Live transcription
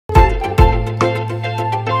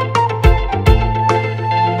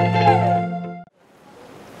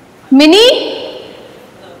Mini,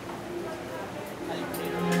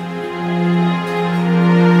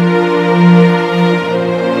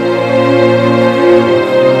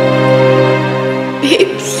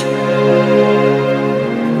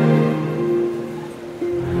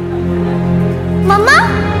 मम्मा,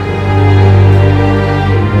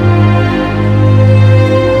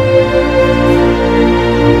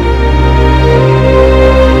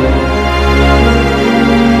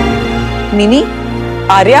 mini,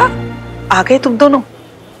 Arya, आ गए तुम दोनों।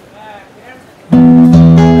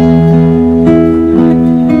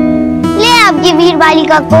 ले आपकी वीर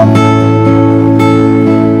बालिका को।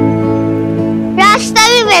 रास्ता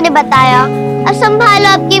भी मैंने बताया, अब संभालो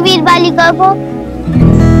आपकी वीर बालिका को।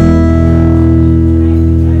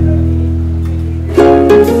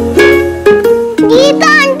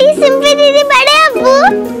 गीता आंटी, सिंपी दीदी, बड़े अब्बू।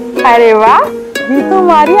 अरे वाह, ये तो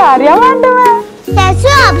हमारी आर्या मैडम है। कैसे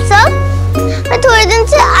हो आप सब? मैं थोड़े दिन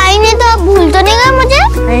से आई नहीं, तो आप भूल तो नहीं गए मुझे?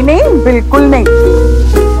 नहीं नहीं, बिल्कुल नहीं।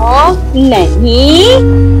 नहीं,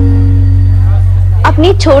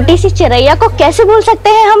 अपनी छोटी सी चिरैया को कैसे भूल सकते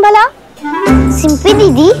हैं हम भला? सिंपी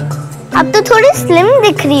दीदी, अब तो थोड़ी स्लिम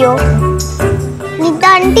दिख रही हो। नीता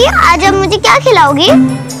आंटी, आज आप मुझे क्या खिलाओगी?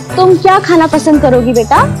 तुम क्या खाना पसंद करोगी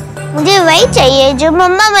बेटा? मुझे वही चाहिए जो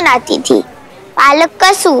मम्मा बनाती थी, पालक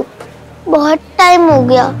का सूप। बहुत टाइम हो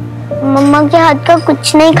गया मम्मा के हाथ का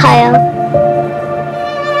कुछ नहीं खाया।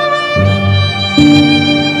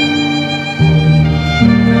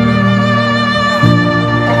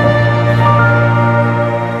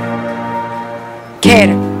 खैर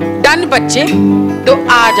डन बच्चे, तो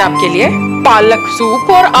आज आपके लिए पालक सूप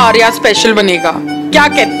और आर्या स्पेशल बनेगा। क्या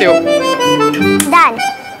कहते हो? डन।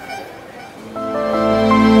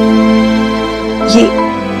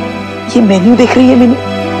 ये मेन्यू देख रही है मिनी?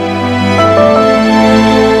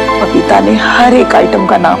 बबीता ने हर एक आइटम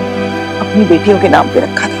का नाम अपनी बेटियों के नाम पे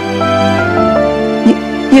रखा था।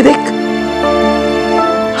 ये देख,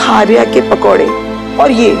 आर्या के पकोड़े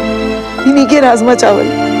और ये मिनी के राजमा चावल।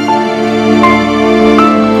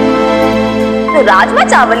 तो राजमा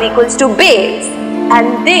चावल equals to babes and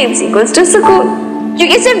babes equals to सुकून,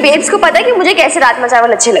 क्योंकि सिर्फ बेब्स को पता है कि मुझे कैसे राजमा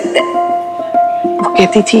चावल अच्छे लगते हैं। वो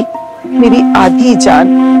कहती थी मेरी आधी जान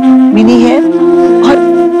मिनी है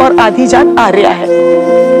और आधी जान आर्या है।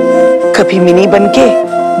 कभी मिनी बनके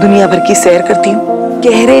दुनिया भर की सैर करती हूँ,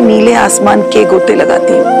 गहरे नीले आसमान के गोते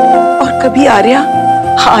लगाती हूँ, और कभी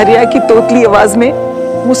आर्या की तोतली आवाज में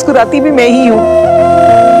मुस्कुराती भी मैं ही हूँ।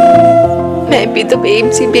 मैं भी तो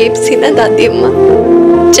बेब्स ही ना दादी अम्मा,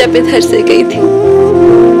 जब इधर से गई थी।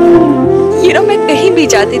 मैं कहीं भी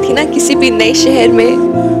जाती थी ना, किसी भी नए शहर में,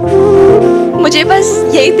 मुझे बस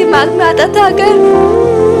यही दिमाग में आता था,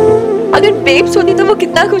 अगर बेब्स होती तो वो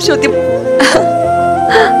कितना खुश होती।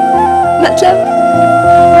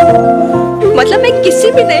 मतलब मैं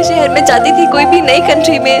किसी भी नए शहर में जाती थी, कोई भी नई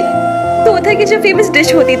कंट्री में, तो उधर की जो फेमस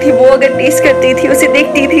डिश होती थी वो अगर टेस्ट करती थी, उसे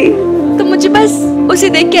देखती थी, तो मुझे बस उसे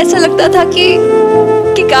देख के ऐसा लगता था कि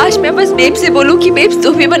काश मैं बस बेब से बोलूं कि बेब्स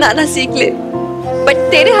तू भी बनाना सीख ले। बट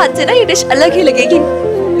तेरे हाथ से ना ये डिश अलग ही लगेगी,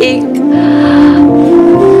 एक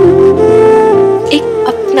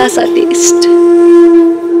अपना सा टेस्ट।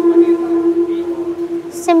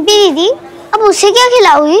 सिंपी दीदी, अब उसे क्या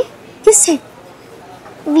खिलाओगी? किसे?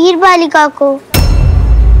 वीर बालिका को।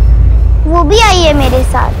 वो भी आई है मेरे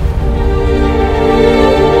साथ।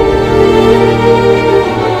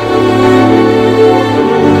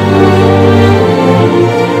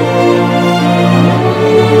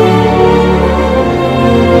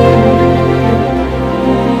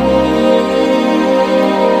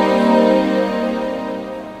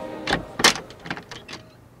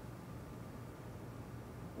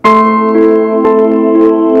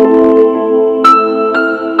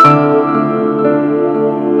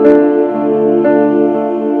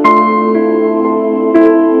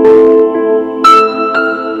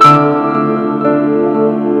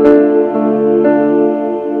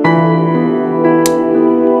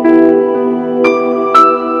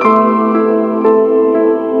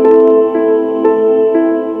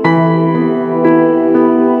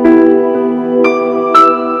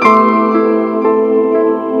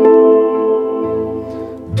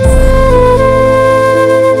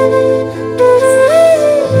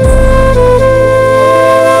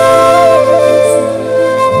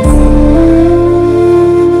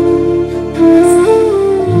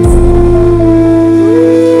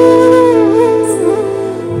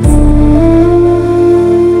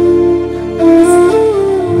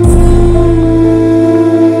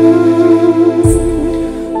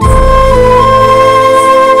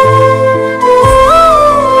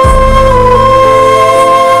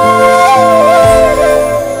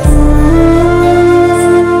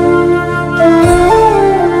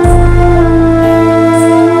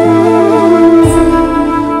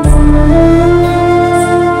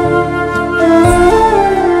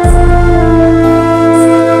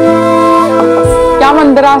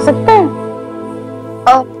 अंदर आ सकते हैं?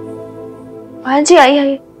 हाँ जी,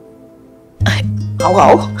 आई। आओ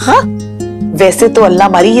आओ। हाँ, वैसे तो अल्लाह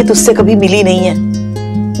मारी ये तुझसे कभी मिली नहीं है,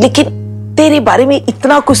 लेकिन तेरे बारे में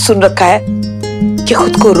इतना कुछ सुन रखा है कि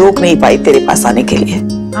खुद को रोक नहीं पाई तेरे पास आने के लिए।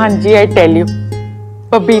 हाँ जी, I tell you,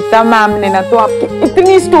 Babita ma'am ने ना तो आपकी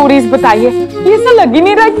इतनी स्टोरीज बताई है, ये ऐसा लग ही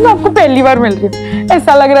नहीं रहा कि मैं आपको पहली बार मिल रही हूँ।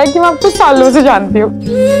 ऐसा लग रहा है कि मैं आपको सालों से जानती हूँ।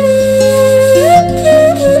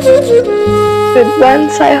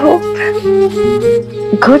 I hope.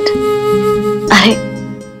 गुड। अरे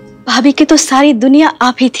भाभी की तो सारी दुनिया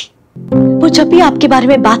आप ही थी। वो जब भी आपके बारे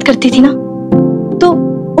में बात करती थी ना, तो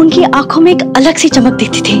उनकी आंखों में एक अलग सी चमक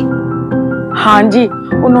दिखती थी। हाँ जी,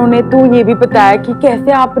 उन्होंने तो ये भी बताया कि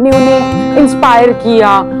कैसे आपने उन्हें इंस्पायर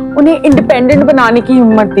किया, उन्हें इंडिपेंडेंट बनाने की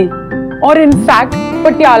हिम्मत दी, और इनफैक्ट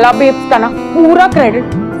पटियाला बेब्स का ना पूरा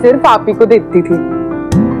क्रेडिट सिर्फ आप ही को देती थी।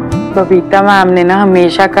 बबीता मैम ने ना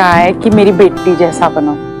हमेशा कहा है कि मेरी बेटी जैसा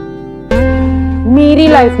बनो। मेरी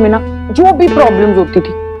लाइफ में ना जो भी प्रॉब्लम्स होती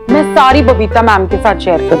थी, मैं सारी बबीता मैम के साथ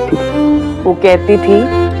शेयर करती थी। वो कहती थी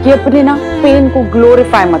कि अपने ना पेन को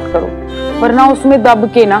ग्लोरीफाई मत करो, वरना उसमें दब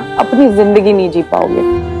के ना अपनी जिंदगी नहीं जी पाओगे।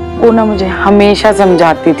 वो ना मुझे हमेशा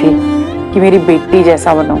समझाती थी कि मेरी बेटी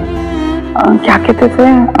जैसा बनो। क्या कहते थे?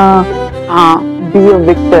 हाँ, be a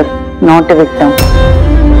Victor not a victim.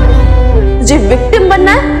 तुझे विक्टिम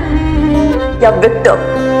बनना है या विक्टिम?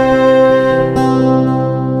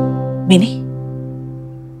 मिनी,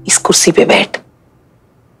 इस कुर्सी पे बैठ।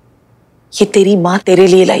 ये तेरी माँ तेरे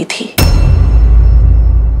लिए लाई थी।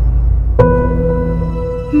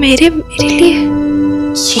 मेरे लिए?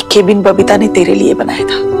 ये केबिन बबीता ने तेरे लिए बनाया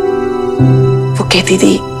था। वो कहती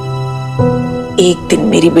थी एक दिन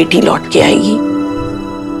मेरी बेटी लौट के आएगी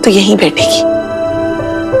तो यहीं बैठेगी,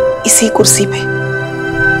 इसी कुर्सी पे।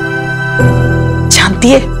 जानती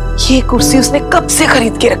है, ये कुर्सी उसने कब से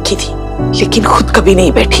खरीद के रखी थी, लेकिन खुद कभी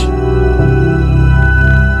नहीं बैठी।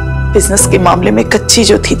 बिजनेस के मामले में कच्ची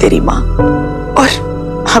जो थी तेरी माँ,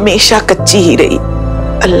 और हमेशा कच्ची ही रही।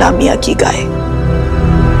 अल्लाह मियाँ की गाय।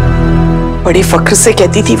 बड़े फख्र से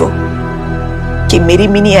कहती थी वो कि मेरी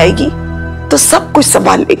मिनी आएगी तो सब कुछ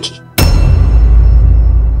संभाल लेगी।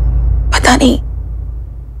 पता नहीं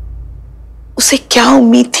उसे क्या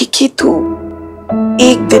उम्मीद थी कि तू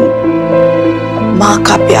एक दिन माँ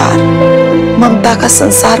का प्यार, ममता का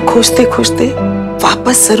संसार खोजते खोजते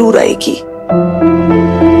वापस जरूर आएगी।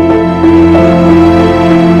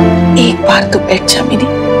 एक बार तो बैठ जा मिनी,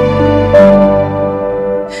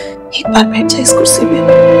 एक बार बैठ जा इस कुर्सी पे।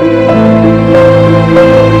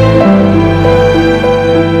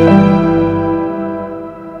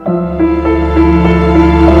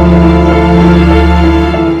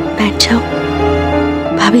 बैठ जाओ।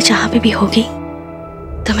 भाभी जहां पे भी होगी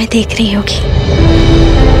तुम्हें देख रही होगी।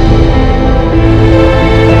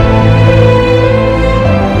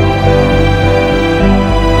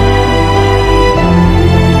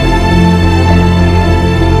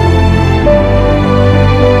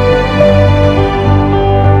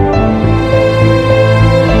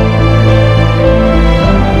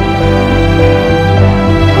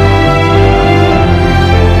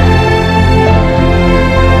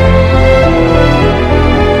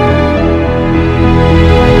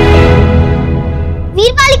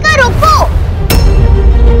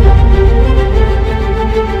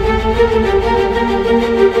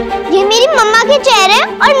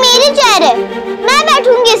 और मेरी चेयर है, मैं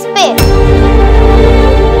बैठूंगी इस पे।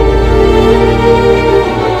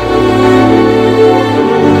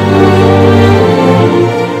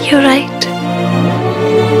 You're right.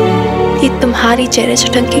 ये तुम्हारी चेयर है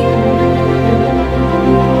चटंकी।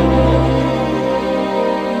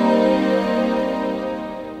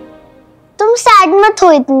 तुम सैड मत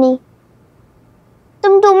हो इतनी।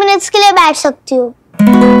 तुम 2 मिनट्स के लिए बैठ सकती हो,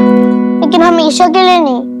 लेकिन हमेशा के लिए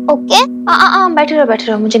नहीं। ओके? बैठे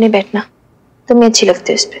रहो, मुझे नहीं बैठना। तुम्हें अच्छी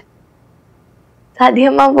लगती है इस पे। दादी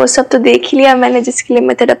अम्मा, वो सब तो देख ही लिया मैंने, जिसके लिए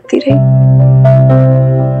मैं तड़पती रही।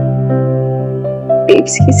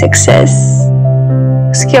 बेब्स की सक्सेस,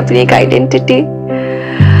 उसकी अपनी एक आइडेंटिटी,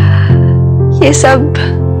 ये सब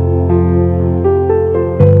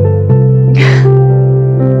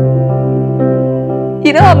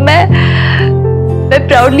अब मैं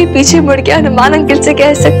प्राउडली पीछे मुड़ के हनुमान अंकल से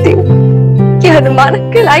कह सकती हूँ कि Hanuman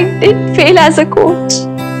uncle, I did fail as a coach.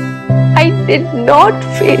 I did not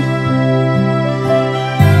fail.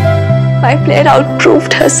 My player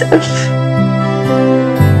outproved herself.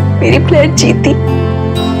 मेरी प्लेयर जीती।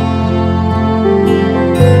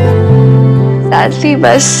 Sadly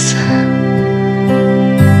बस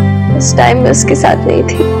इस टाइम में उसके साथ नहीं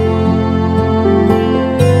थी।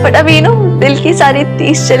 बट अभी दिल की सारी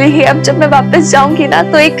तीस चली है। अब जब मैं वापस जाऊंगी ना,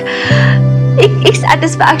 तो एक एक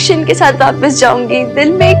सेटिस्फैक्शन के साथ वापस जाऊंगी,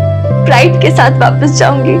 दिल में एक प्राइड के साथ वापस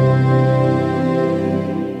जाऊंगी।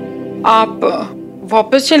 आप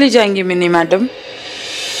वापस चली जाएंगी मिनी मैडम?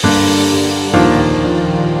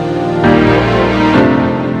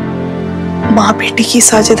 माँ बेटी की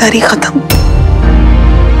साझेदारी खत्म।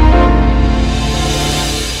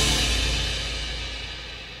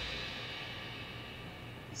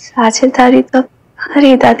 साझेदारी तो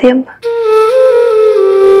हमारी दादी अम्मा,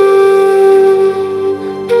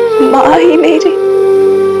 माँ ही नहीं रही।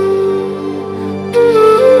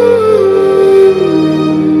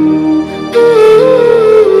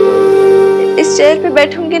 इस चेयर पे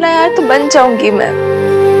बैठूंगी ना यार तो बन जाऊंगी मैं,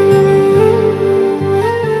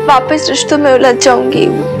 वापस रिश्तों में उलझ जाऊंगी,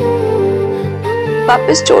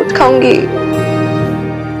 वापस चोट खाऊंगी।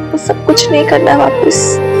 वो सब कुछ नहीं करना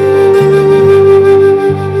वापस।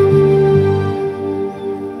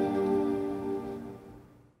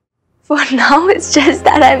 For now it's just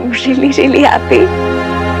that I'm really happy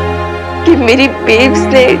कि मेरी बेब्स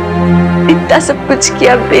ने इतना सब कुछ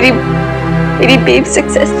किया, मेरी बेब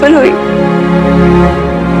सक्सेसफुल हुई।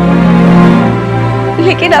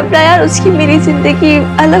 लेकिन अब ना यार उसकी मेरी जिंदगी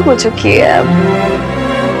अलग हो चुकी है।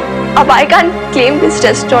 अब I can't claim this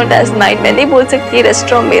restaurant as mine। मैं नहीं बोल सकती ये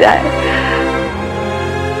रेस्टोरेंट मेरा है,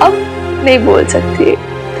 अब नहीं बोल सकती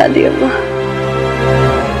दादी अम्मा।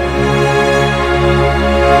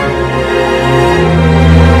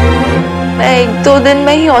 मैं 1-2 दिन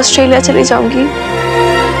में ही ऑस्ट्रेलिया चली जाऊंगी।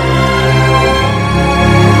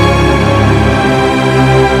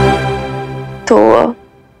 तो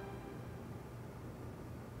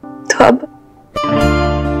अब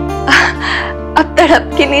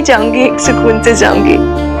तड़प के नहीं जाऊंगी, एक सुकून से जाऊंगी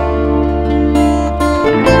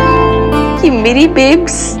कि मेरी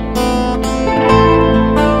बेब्स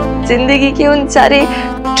जिंदगी के उन सारे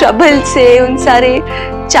ट्रबल से, उन सारे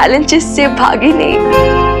चैलेंजेस से भागी नहीं,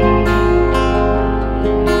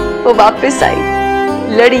 वो वापस आई,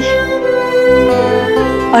 लड़ी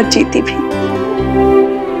और जीती भी।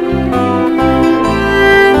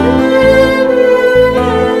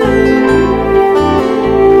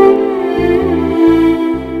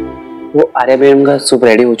 वो आर्या मैम का सूप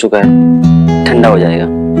रेडी हो चुका है, ठंडा हो जाएगा।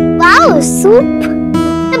 वाह, सूप!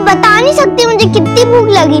 मैं बता नहीं सकती मुझे कितनी भूख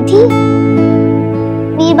लगी थी।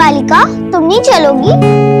 मेरी बालिका, तुम नहीं चलोगी?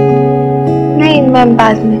 नहीं मैम,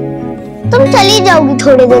 बाद में। तुम चली जाओगी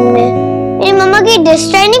थोड़े दिन में, मेरी मम्मा की डिश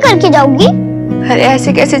ट्राई नहीं करके जाओगी? अरे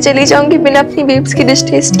ऐसे कैसे चली जाऊंगी बिना अपनी बेब्स की डिश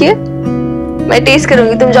टेस्ट किए? मैं टेस्ट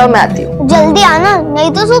करूंगी, तुम जाओ, मैं आती हूँ। जल्दी आना,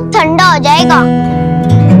 नहीं तो सूप ठंडा हो जाएगा।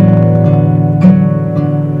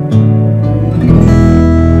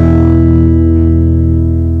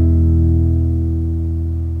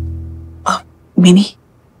 मिनी,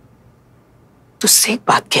 तुझसे एक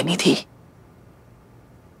बात कहनी थी।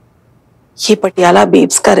 ये पटियाला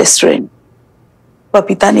बेब्स का रेस्टोरेंट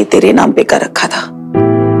बबीता ने तेरे नाम पे कर रखा था।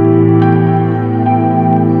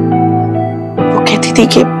 वो कहती थी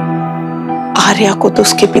कि आर्या को तो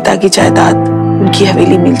उसके पिता की जायदाद, उनकी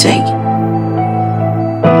हवेली मिल जाएगी।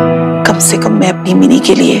 कम से कम मैं अपनी मिनी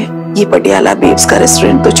के लिए ये पटियाला बेब्स का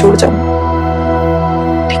रेस्टोरेंट तो छोड़ जाऊं,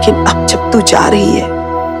 लेकिन अब जब तू जा रही है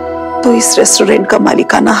तो इस रेस्टोरेंट का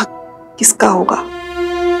मालिकाना हक किसका होगा?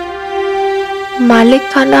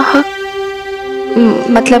 मालिकाना हक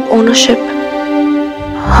मतलब ओनरशिप?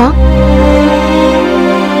 हाँ,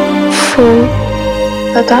 वो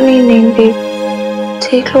पता नहीं, नेम भी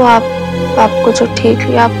देख लो आप, आपको जो ठीक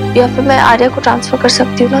है आप, या फिर मैं आर्या को ट्रांसफर कर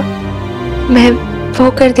सकती हूँ ना, मैं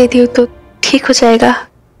वो कर देती हूँ तो ठीक हो जाएगा।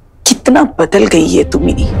 कितना बदल गई है तू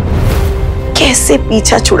मिनी, कैसे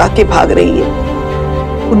पीछा छुड़ा के भाग रही है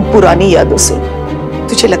उन पुरानी यादों से।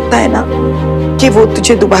 तुझे लगता है ना कि वो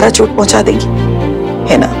तुझे दोबारा चोट पहुंचा देंगी,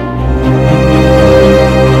 है ना?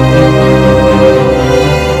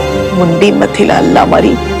 मुंडी मथिला अल्लाह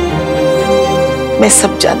मारी, मैं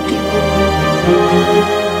सब जानती हूँ।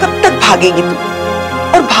 कब तक भागेगी तू?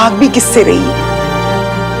 और भाग भी किससे रही है?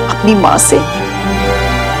 अपनी माँ से,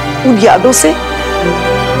 उन यादों से,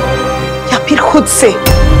 या फिर खुद से?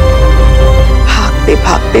 भागते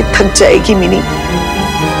भागते थक जाएगी मिनी।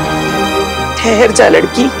 ठहर जा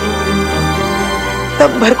लड़की, तब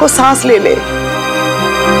भर को सांस ले ले।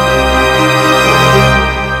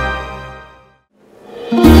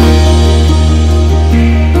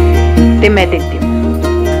 मैं देती हूँ।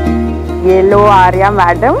 ये लो आर्या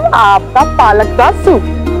मैडम, आपका पालक का सूप।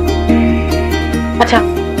 अच्छा,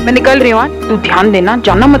 मैं निकल रही हूँ, तू ध्यान देना,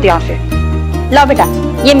 जाना मत यहाँ से। लो बेटा,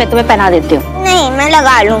 ये मैं तुम्हें पहना देती हूँ। नहीं, मैं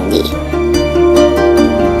लगा लूंगी।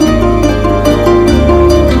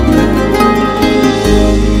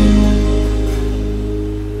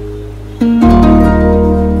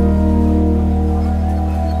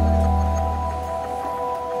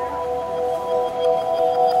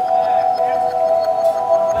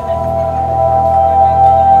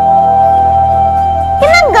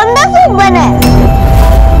 गंदा सूप बना है।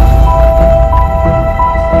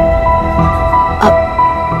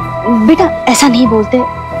 बेटा ऐसा नहीं बोलते,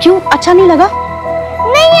 क्यों? अच्छा नहीं लगा?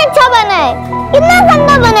 नहीं अच्छा बना है, कितना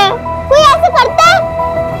गंदा बना है। कोई ऐसे करता है?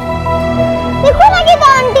 देखो ना कि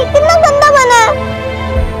आंटी कितना गंदा बना है,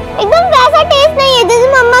 एकदम वैसा टेस्ट नहीं है जैसे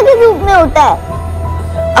मम्मा के सूप में होता है।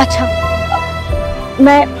 अच्छा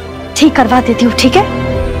मैं ठीक करवा देती हूँ, ठीक है?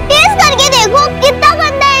 टेस्ट करके देखो कितना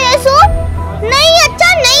गंदा है ये सूप। नहीं अच्छा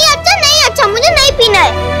नहीं अच्छा नहीं अच्छा, मुझे नहीं पीना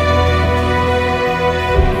है।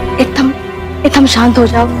 एकदम शांत हो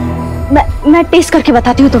जाओ, मैं टेस्ट करके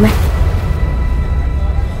बताती हूँ तुम्हें।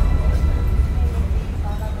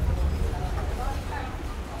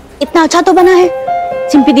 इतना अच्छा तो बना है,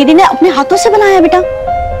 सिंपी दीदी ने अपने हाथों से बनाया है बेटा।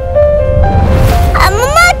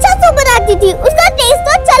 मम्मा अच्छा सूप बनाती थी, उसका टेस्ट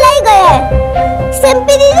तो चला ही गया है।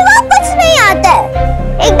 सिंपी दीदी को कुछ नहीं आता है,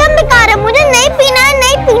 एकदम बेकार है। मुझे नहीं पीना है,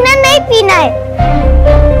 नहीं पीना, नहीं पीना है।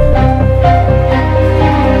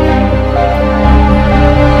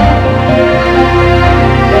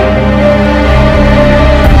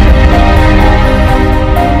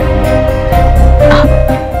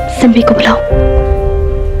 सिंपी को बुलाओ।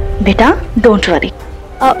 बेटा डोंट वरी,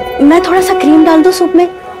 मैं थोड़ा सा क्रीम डाल दूं सूप में,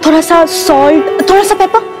 थोड़ा सा सॉल्ट, थोड़ा सा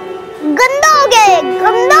पेपर। गंदा हो गया है,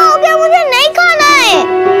 गंदा हो गया, मुझे नहीं खाना है।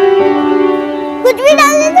 कुछ भी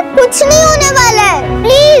डालने से कुछ नहीं होने वाला है,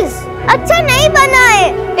 प्लीज। अच्छा नहीं बना है।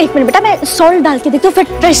 एक मिनट बेटा, मैं सॉल्ट डाल के देखती हूँ,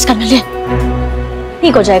 फिर टेस्ट करना। ले,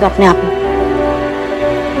 ठीक हो जाएगा अपने आप में।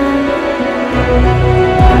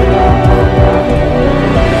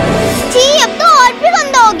 ठीक, अब तो और भी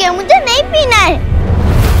गंदा हो गया, मुझे नहीं पीना है।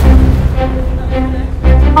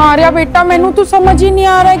 आर्या बेटा, मैंने तो समझ ही नहीं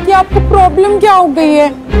आ रहा है कि आपको प्रॉब्लम क्या हो गई है।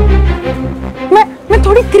 मैं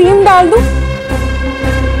थोड़ी क्रीम डाल दूं?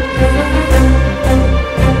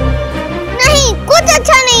 नहीं, कुछ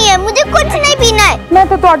अच्छा नहीं है, मुझे कुछ नहीं पीना है। मैं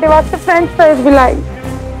तो ਤੁਹਾਡੇ वास्ते फ्रेंच फ्राइज भी लाई।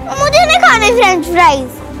 मुझे नहीं खाने फ्रेंच फ्राइज,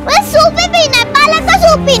 मुझे सूप ही पीना है, पालक का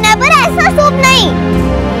सूप पीना है, पर ऐसा सूप नहीं।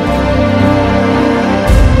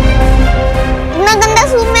 इतना गंदा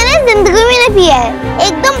सूप मैंने जिंदगी में नहीं पिया है,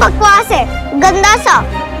 एकदम बकवास है, गंदा सा।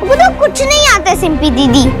 मुझे तो कुछ नहीं आता सिंपी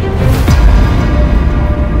दीदी।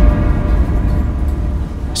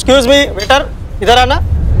 एक्सक्यूज मी वेटर, इधर आना।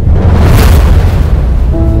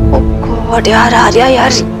 ओह गॉड यार, आर्या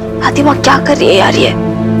यार, फातिमा क्या कर रही है यार ये?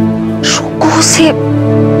 रुको से।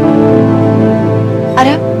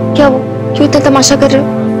 अरे क्या वो, क्यों इतना तमाशा कर रहे हो?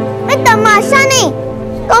 मैं तमाशा नहीं,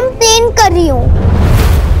 कंप्लेन कर रही हूँ।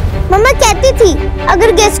 मम्मा कहती थी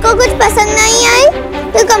अगर गेस्ट को कुछ पसंद नहीं आए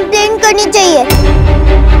तो कंप्लेन करनी चाहिए।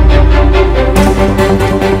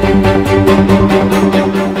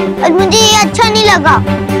 और मुझे ये अच्छा नहीं लगा।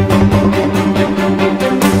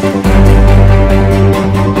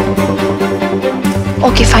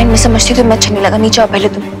 ओके फाइन, मैं समझती हूँ तुम्हें अच्छा नहीं लगा। नीचे आओ पहले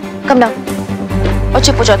तुम, कम डाउन और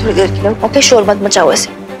चुप हो जाओ थोड़ी देर के लिए। ओके शोर मत मचाओ ऐसे।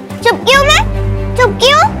 चुप क्यों? मैं चुप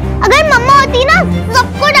क्यों? अगर मम्मा होती ना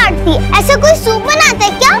सबको डांटती। ऐसा कोई सूप बनाता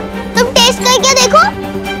है क्या? तुम टेस्ट करके देखो,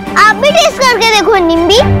 आप भी टेस्ट करके देखो नीम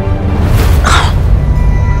भी।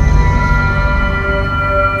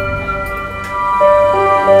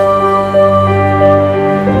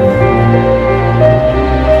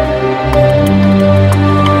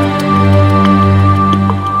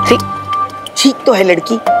 ठीक तो है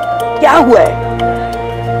लड़की, क्या हुआ है?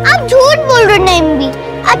 आप झूठ बोल रहे हो नीम भी,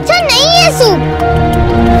 अच्छा नहीं है सूप।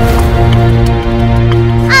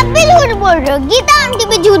 आप भी झूठ बोल रहे हो, गीता आंटी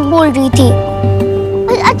भी झूठ बोल रही थी।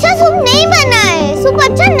 अच्छा सूप नहीं बना है, सूप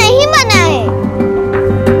अच्छा नहीं बना है।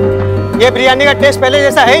 ये बिरयानी का टेस्ट पहले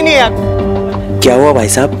जैसा है ही नहीं यार। क्या हुआ भाई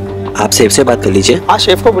साहब, आप शेफ से बात कर लीजिए। हाँ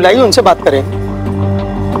शेफ को बुलाइए, उनसे बात करें।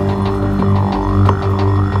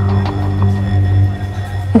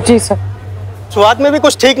 जी सर। स्वाद में भी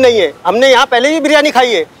कुछ ठीक नहीं है, हमने यहाँ पहले भी बिरयानी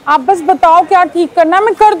खाई है। आप बस बताओ क्या ठीक करना है,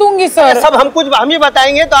 मैं कर दूंगी सर। सब हम ही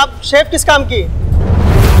बताएंगे तो आप शेफ किस काम की?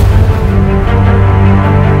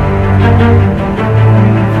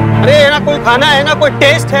 अरे ना कोई खाना है, ना कोई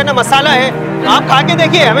टेस्ट है, ना मसाला है। आप खा के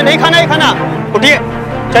देखिए, हमें नहीं खाना है खाना। उठिए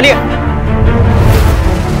चलिए।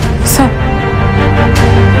 सर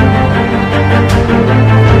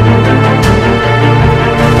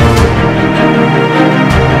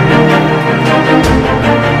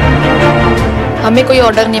हमें कोई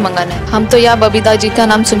ऑर्डर नहीं मंगाना है, हम तो यहाँ बबीता जी का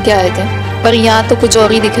नाम सुन के आए थे, पर यहाँ तो कुछ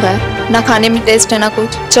और ही दिख रहा है। ना खाने में टेस्ट है ना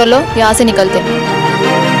कुछ। चलो यहाँ से निकलते हैं।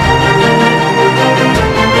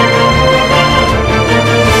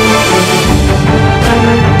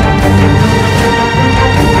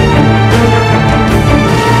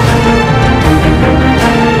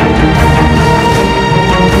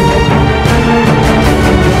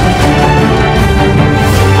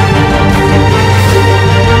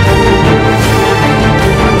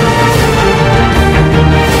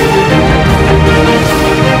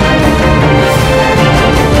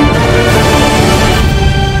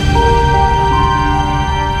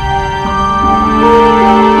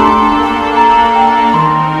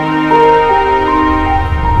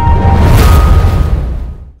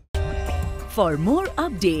 For more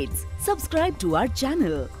updates, subscribe to our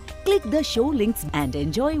channel, click the show links and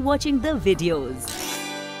enjoy watching the videos.